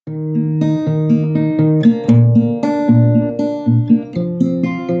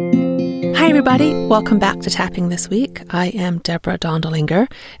everybody. Welcome back to Tapping This Week. I am Deborah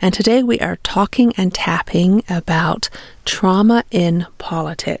Dondelinger, and today we are talking and tapping about trauma in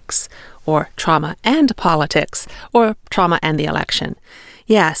politics, or trauma and politics, or trauma and the election.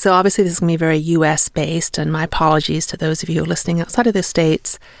 Yeah, so obviously this is going to be very U.S. based, and my apologies to those of you listening outside of the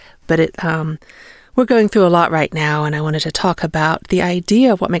States, but we're going through a lot right now, and I wanted to talk about the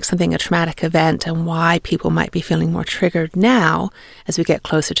idea of what makes something a traumatic event and why people might be feeling more triggered now as we get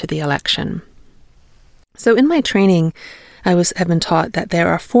closer to the election. So in my training, have been taught that there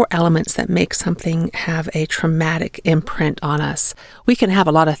are 4 elements that make something have a traumatic imprint on us. We can have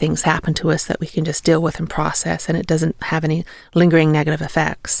a lot of things happen to us that we can just deal with and process, and it doesn't have any lingering negative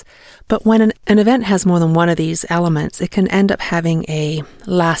effects. But when an event has more than one of these elements, it can end up having a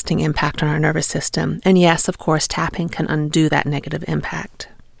lasting impact on our nervous system. And yes, of course, tapping can undo that negative impact.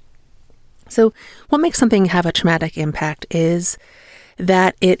 So what makes something have a traumatic impact is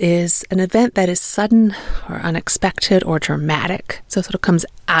that it is an event that is sudden or unexpected or dramatic. So it sort of comes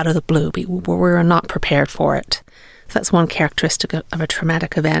out of the blue, where we're not prepared for it. So that's one characteristic of a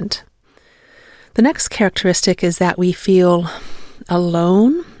traumatic event. The next characteristic is that we feel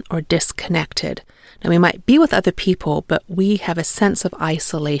alone or disconnected. Now, we might be with other people, but we have a sense of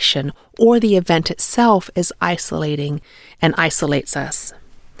isolation, or the event itself is isolating and isolates us.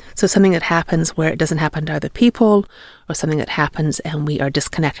 So something that happens where it doesn't happen to other people, or something that happens and we are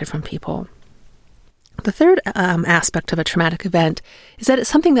disconnected from people. The third aspect of a traumatic event is that it's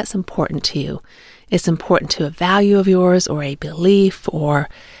something that's important to you. It's important to a value of yours or a belief, or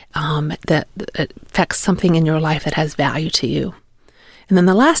that it affects something in your life that has value to you. And then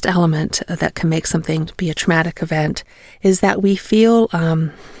the last element that can make something be a traumatic event is that we feel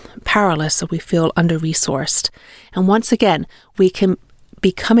powerless, or we feel under-resourced. And once again, we can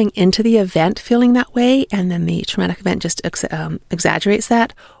be coming into the event feeling that way, and then the traumatic event just exaggerates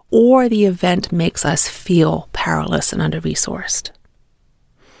that, or the event makes us feel powerless and under-resourced.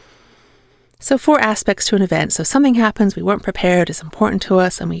 So 4 aspects to an event. So something happens, we weren't prepared, it's important to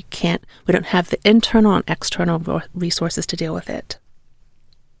us, and we don't have the internal and external resources to deal with it.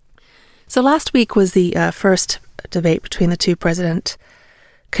 So last week was the first debate between the 2 president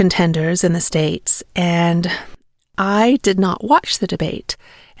contenders in the States, and I did not watch the debate.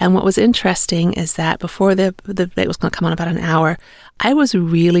 And what was interesting is that before the debate was going to come on about an hour, I was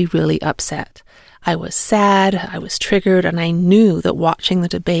really, really upset. I was sad, I was triggered, and I knew that watching the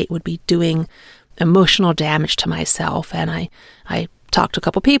debate would be doing emotional damage to myself. And I talked to a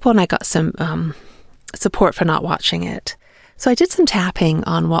couple people, and I got some support for not watching it. So I did some tapping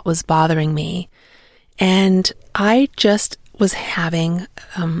on what was bothering me, and I just was having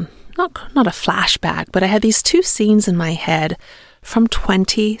not a flashback, but I had these 2 scenes in my head from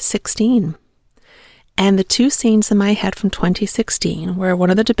 2016. And the 2 scenes in my head from 2016 were one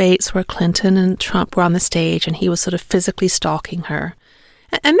of the debates where Clinton and Trump were on the stage, and he was sort of physically stalking her.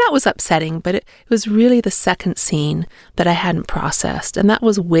 And that was upsetting, but it was really the second scene that I hadn't processed. And that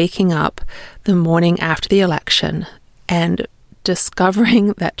was waking up the morning after the election and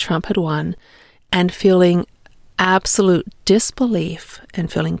discovering that Trump had won and feeling absolute disbelief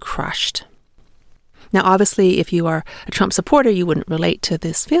and feeling crushed. Now, obviously, if you are a Trump supporter, you wouldn't relate to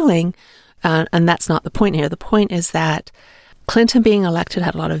this feeling, and that's not the point here. The point is that Clinton being elected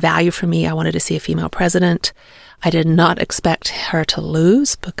had a lot of value for me. I wanted to see a female president. I did not expect her to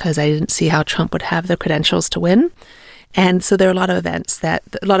lose because I didn't see how Trump would have the credentials to win. And so there are a lot of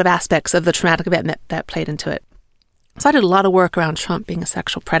aspects of the traumatic event that played into it. So I did a lot of work around Trump being a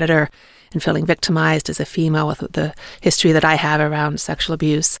sexual predator and feeling victimized as a female with the history that I have around sexual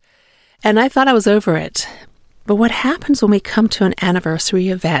abuse. And I thought I was over it. But what happens when we come to an anniversary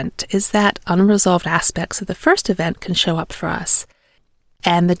event is that unresolved aspects of the first event can show up for us.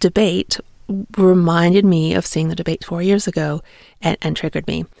 And the debate reminded me of seeing the debate 4 years ago and triggered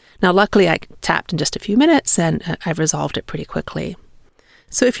me. Now, luckily, I tapped in just a few minutes, and I've resolved it pretty quickly.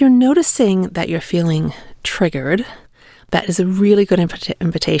 So if you're noticing that you're feeling triggered, that is a really good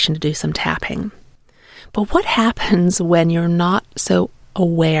invitation to do some tapping. But what happens when you're not so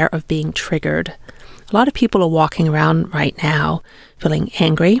aware of being triggered? A lot of people are walking around right now feeling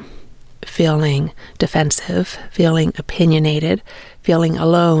angry, feeling defensive, feeling opinionated, feeling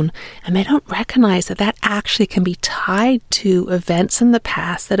alone, and they don't recognize that that actually can be tied to events in the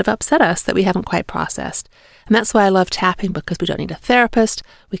past that have upset us that we haven't quite processed. And that's why I love tapping, because we don't need a therapist.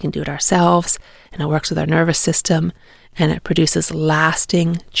 We can do it ourselves, and it works with our nervous system, and it produces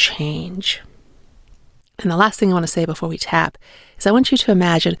lasting change. And the last thing I want to say before we tap is I want you to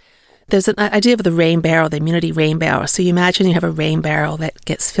imagine there's an idea of the rain barrel, the immunity rain barrel. So you imagine you have a rain barrel that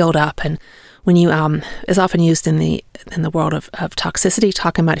gets filled up, and when you is often used in the world of toxicity,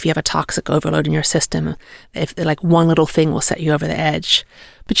 talking about if you have a toxic overload in your system, if like one little thing will set you over the edge.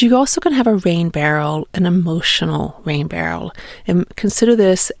 But you also can have a rain barrel, an emotional rain barrel, and consider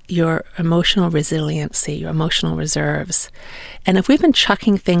this your emotional resiliency, your emotional reserves. And if we've been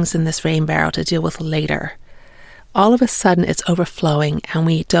chucking things in this rain barrel to deal with later, all of a sudden it's overflowing and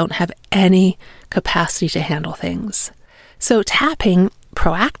we don't have any capacity to handle things. So tapping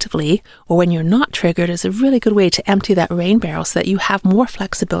proactively, or when you're not triggered, is a really good way to empty that rain barrel so that you have more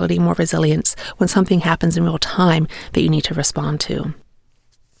flexibility, more resilience when something happens in real time that you need to respond to.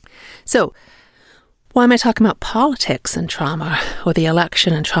 So, why am I talking about politics and trauma, or the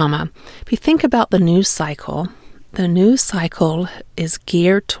election and trauma? If you think about the news cycle is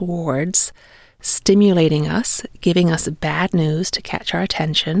geared towards stimulating us, giving us bad news to catch our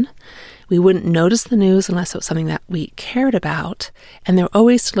attention. We wouldn't notice the news unless it was something that we cared about, and they're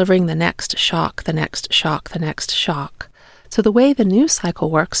always delivering the next shock, the next shock, the next shock. So the way the news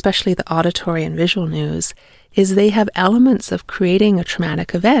cycle works, especially the auditory and visual news, is they have elements of creating a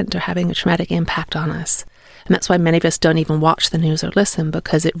traumatic event or having a traumatic impact on us. And that's why many of us don't even watch the news or listen,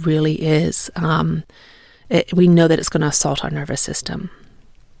 because it really is, we know that it's going to assault our nervous system.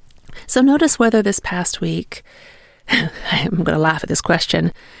 So notice whether this past week, I'm going to laugh at this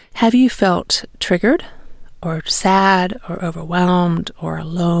question, have you felt triggered or sad or overwhelmed or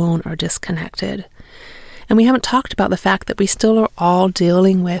alone or disconnected? And we haven't talked about the fact that we still are all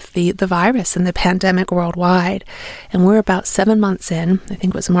dealing with the virus and the pandemic worldwide. And we're about 7 months in. I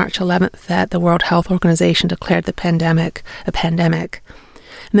think it was March 11th that the World Health Organization declared the pandemic a pandemic.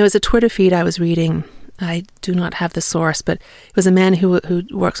 And there was a Twitter feed I was reading. I do not have the source, but it was a man who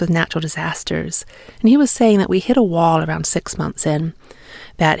works with natural disasters. And he was saying that we hit a wall around 6 months in,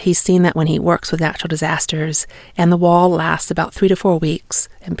 that he's seen that when he works with natural disasters, and the wall lasts about 3 to 4 weeks,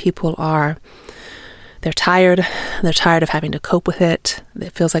 and people they're tired of having to cope with it.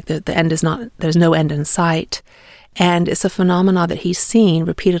 It feels like the end is not, there's no end in sight. And it's a phenomenon that he's seen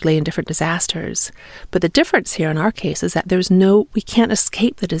repeatedly in different disasters. But the difference here in our case is that we can't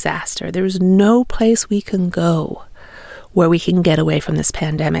escape the disaster. There's no place we can go where we can get away from this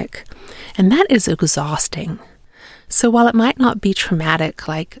pandemic. And that is exhausting. So while it might not be traumatic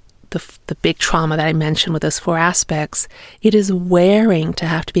like the big trauma that I mentioned with those 4 aspects, it is wearing to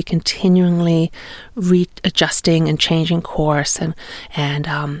have to be continually readjusting and changing course. And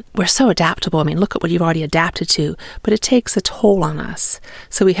we're so adaptable. I mean, look at what you've already adapted to, but it takes a toll on us.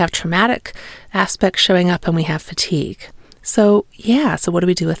 So we have traumatic aspects showing up and we have fatigue. So what do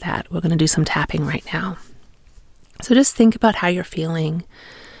we do with that? We're going to do some tapping right now. So just think about how you're feeling,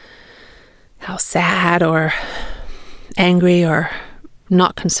 how sad or angry or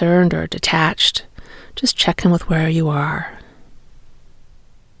not concerned or detached. Just check in with where you are.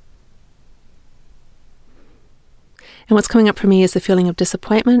 And what's coming up for me is the feeling of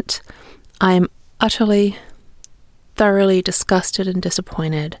disappointment. I am utterly, thoroughly disgusted and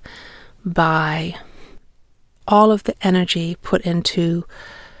disappointed by all of the energy put into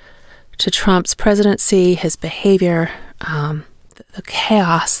Trump's presidency, his behavior, the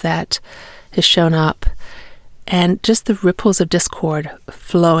chaos that has shown up, and just the ripples of discord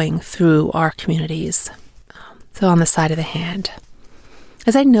flowing through our communities. So on the side of the hand,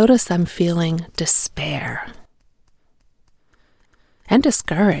 as I notice, I'm feeling despair and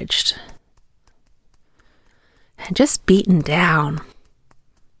discouraged and just beaten down.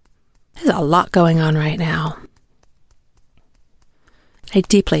 There's a lot going on right now. I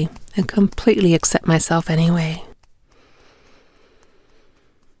deeply and completely accept myself anyway.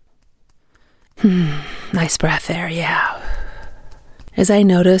 Nice breath there, yeah. As I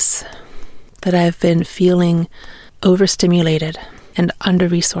notice that I've been feeling overstimulated and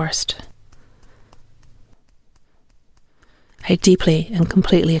under-resourced, I deeply and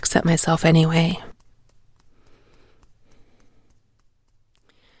completely accept myself anyway.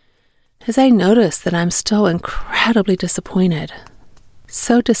 As I notice that I'm still incredibly disappointed,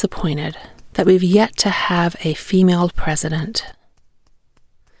 so disappointed that we've yet to have a female president.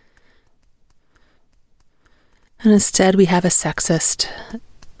 And instead we have a sexist,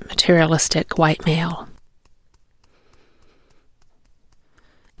 materialistic white male.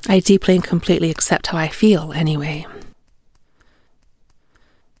 I deeply and completely accept how I feel anyway.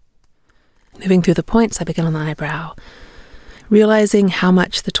 Moving through the points, I begin on the eyebrow, realizing how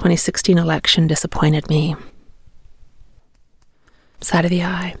much the 2016 election disappointed me. Side of the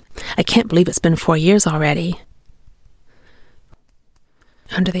eye. I can't believe it's been 4 years already.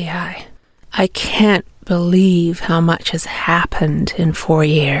 Under the eye. I can't believe how much has happened in 4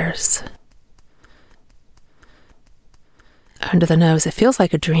 years. Under the nose, it feels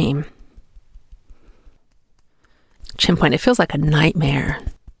like a dream. Chin point, it feels like a nightmare.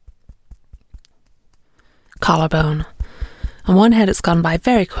 Collarbone. On one hand, it's gone by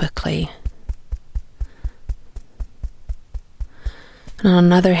very quickly. And on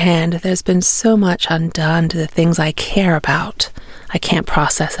another hand, there's been so much undone to the things I care about. I can't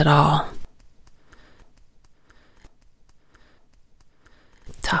process it all.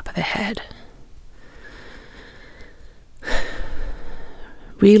 Top of the head.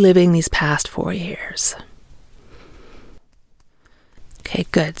 Reliving these past 4 years. Okay,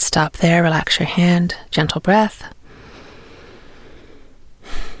 good. Stop there. Relax your hand. Gentle breath.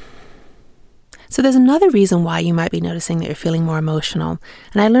 So there's another reason why you might be noticing that you're feeling more emotional.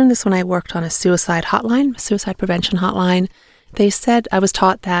 And I learned this when I worked on a suicide prevention hotline. They said, I was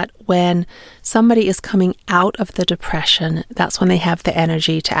taught that when somebody is coming out of the depression, that's when they have the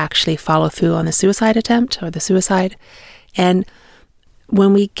energy to actually follow through on the suicide attempt or the suicide. And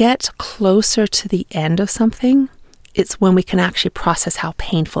when we get closer to the end of something, it's when we can actually process how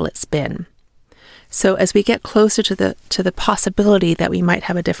painful it's been. So as we get closer to the possibility that we might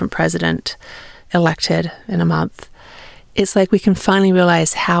have a different president elected in a month, it's like we can finally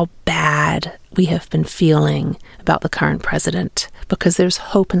realize how bad we have been feeling about the current president, because there's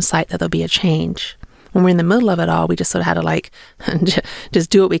hope in sight that there'll be a change. When we're in the middle of it all, we just sort of had to just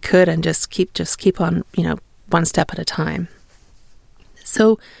do what we could and just keep on, one step at a time.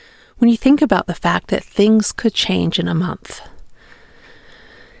 So when you think about the fact that things could change in a month,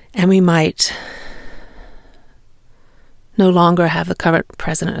 and we might no longer have the current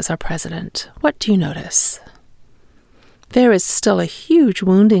president as our president, what do you notice? There is still a huge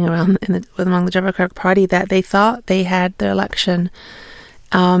wounding among the Democratic Party that they thought they had their election,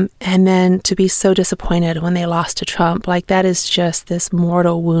 and then to be so disappointed when they lost to Trump, that is just this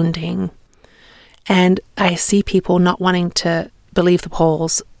mortal wounding. And I see people not wanting to believe the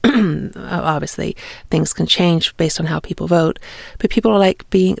polls. Obviously, things can change based on how people vote, but people are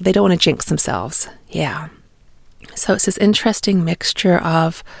they don't want to jinx themselves. Yeah. So it's this interesting mixture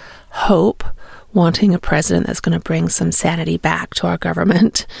of hope, wanting a president that's going to bring some sanity back to our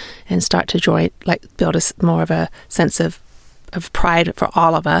government and start to build more of a sense of pride for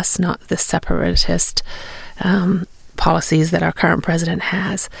all of us, not the separatist policies that our current president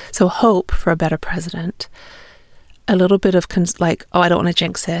has. So hope for a better president. A little bit of I don't want to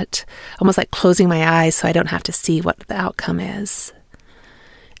jinx it. Almost like closing my eyes so I don't have to see what the outcome is.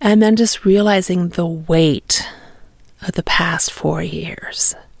 And then just realizing the weight of the past 4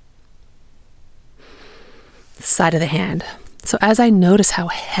 years. The side of the hand. So as I notice how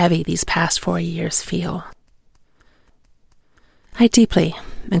heavy these past 4 years feel, I deeply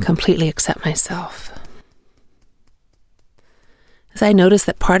and completely accept myself. As I notice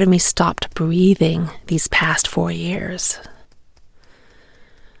that part of me stopped breathing these past 4 years.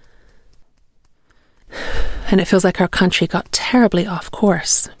 And it feels like our country got terribly off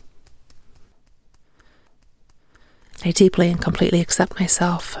course. I deeply and completely accept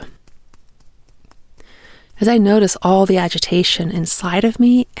myself. As I notice all the agitation inside of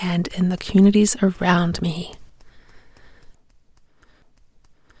me and in the communities around me,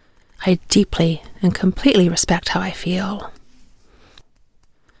 I deeply and completely respect how I feel.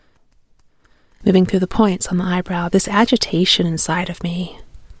 Moving through the points on the eyebrow, this agitation inside of me,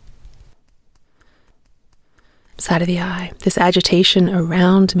 side of the eye, this agitation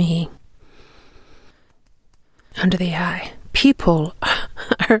around me, under the eye. People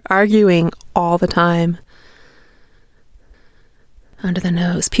are arguing all the time. Under the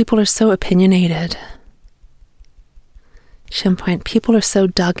nose, people are so opinionated. Shin point, people are so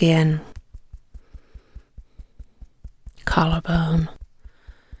dug in. Collarbone.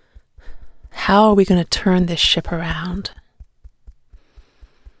 How are we going to turn this ship around?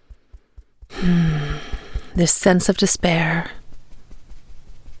 This sense of despair.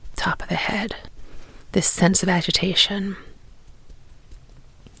 Top of the head. This sense of agitation.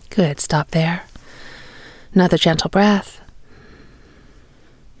 Good, stop there. Another gentle breath.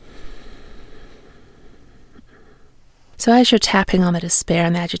 So as you're tapping on the despair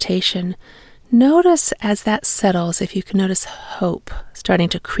and the agitation, notice as that settles, if you can notice hope starting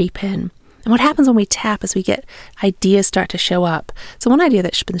to creep in. And what happens when we tap is we get ideas start to show up. So one idea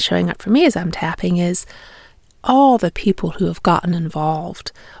that's been showing up for me as I'm tapping is all the people who have gotten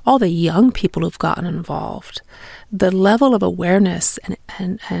involved, all the young people who've gotten involved, the level of awareness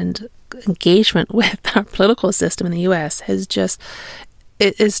and engagement with our political system in the U.S.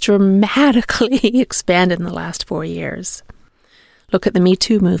 is dramatically expanded in the last 4 years. Look at the Me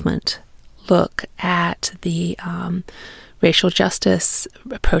Too movement. Look at the racial justice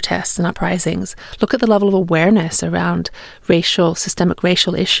protests and uprisings. Look at the level of awareness around systemic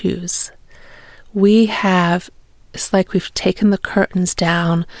racial issues. We have it's like we've taken the curtains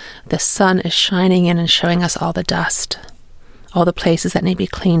down. The sun is shining in and showing us all the dust, all the places that need to be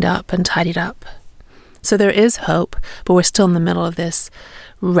cleaned up and tidied up. So there is hope, but we're still in the middle of this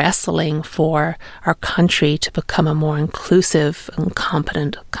wrestling for our country to become a more inclusive and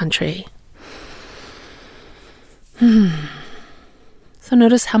competent country. So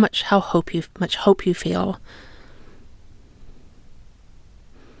notice how much hope you feel.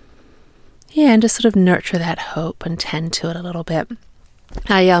 Yeah, and just sort of nurture that hope and tend to it a little bit.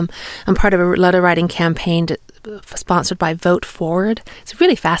 I'm part of a letter writing campaign sponsored by Vote Forward. It's a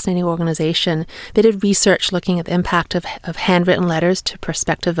really fascinating organization. They did research looking at the impact of handwritten letters to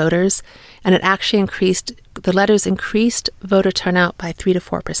prospective voters, and it actually increased voter turnout by 3 to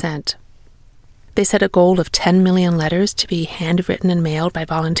 4%. They set a goal of 10 million letters to be handwritten and mailed by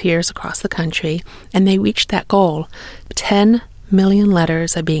volunteers across the country, and they reached that goal. 10 million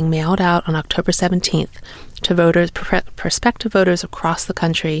letters are being mailed out on October 17th to voters, prospective voters across the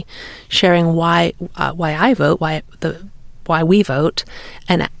country, sharing why I vote, why we vote,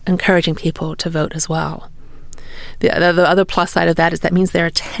 and encouraging people to vote as well. The other plus side of that is that means there are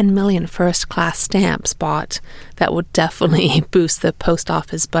 10 million first-class stamps bought that will definitely boost the post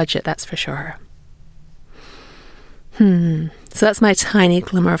office budget, that's for sure. So that's my tiny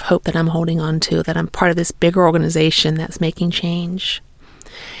glimmer of hope that I'm holding on to, that I'm part of this bigger organization that's making change.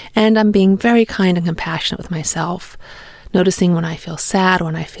 And I'm being very kind and compassionate with myself, noticing when I feel sad,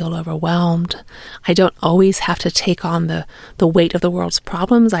 when I feel overwhelmed. I don't always have to take on the weight of the world's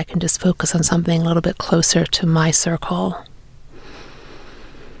problems. I can just focus on something a little bit closer to my circle.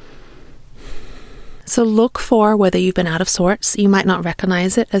 So look for whether you've been out of sorts. You might not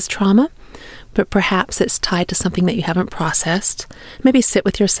recognize it as trauma, but perhaps it's tied to something that you haven't processed. Maybe sit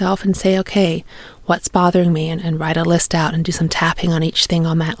with yourself and say, okay, what's bothering me? And write a list out and do some tapping on each thing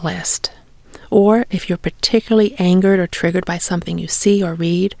on that list. Or if you're particularly angered or triggered by something you see or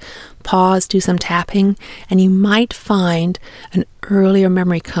read, pause, do some tapping, and you might find an earlier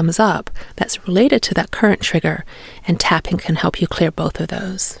memory comes up that's related to that current trigger, and tapping can help you clear both of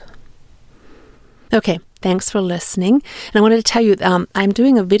those. Okay, thanks for listening. And I wanted to tell you, I'm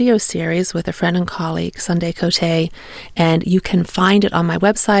doing a video series with a friend and colleague, Sunday Cote, and you can find it on my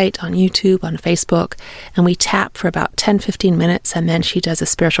website, on YouTube, on Facebook, and we tap for about 10-15 minutes, and then she does a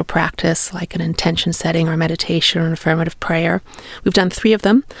spiritual practice like an intention setting or meditation or an affirmative prayer. We've done 3 of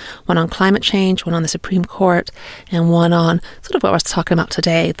them, one on climate change, one on the Supreme Court, and one on sort of what I was talking about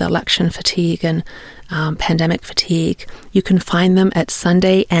today, the election fatigue and pandemic fatigue. You can find them at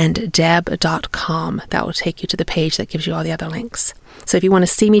sundayanddeb.com. That will take you to the page that gives you all the other links. So if you want to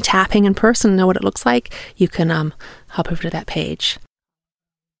see me tapping in person and know what it looks like, you can hop over to that page.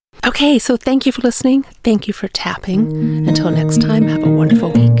 Okay, so thank you for listening. Thank you for tapping. Until next time, have a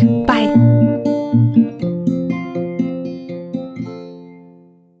wonderful week.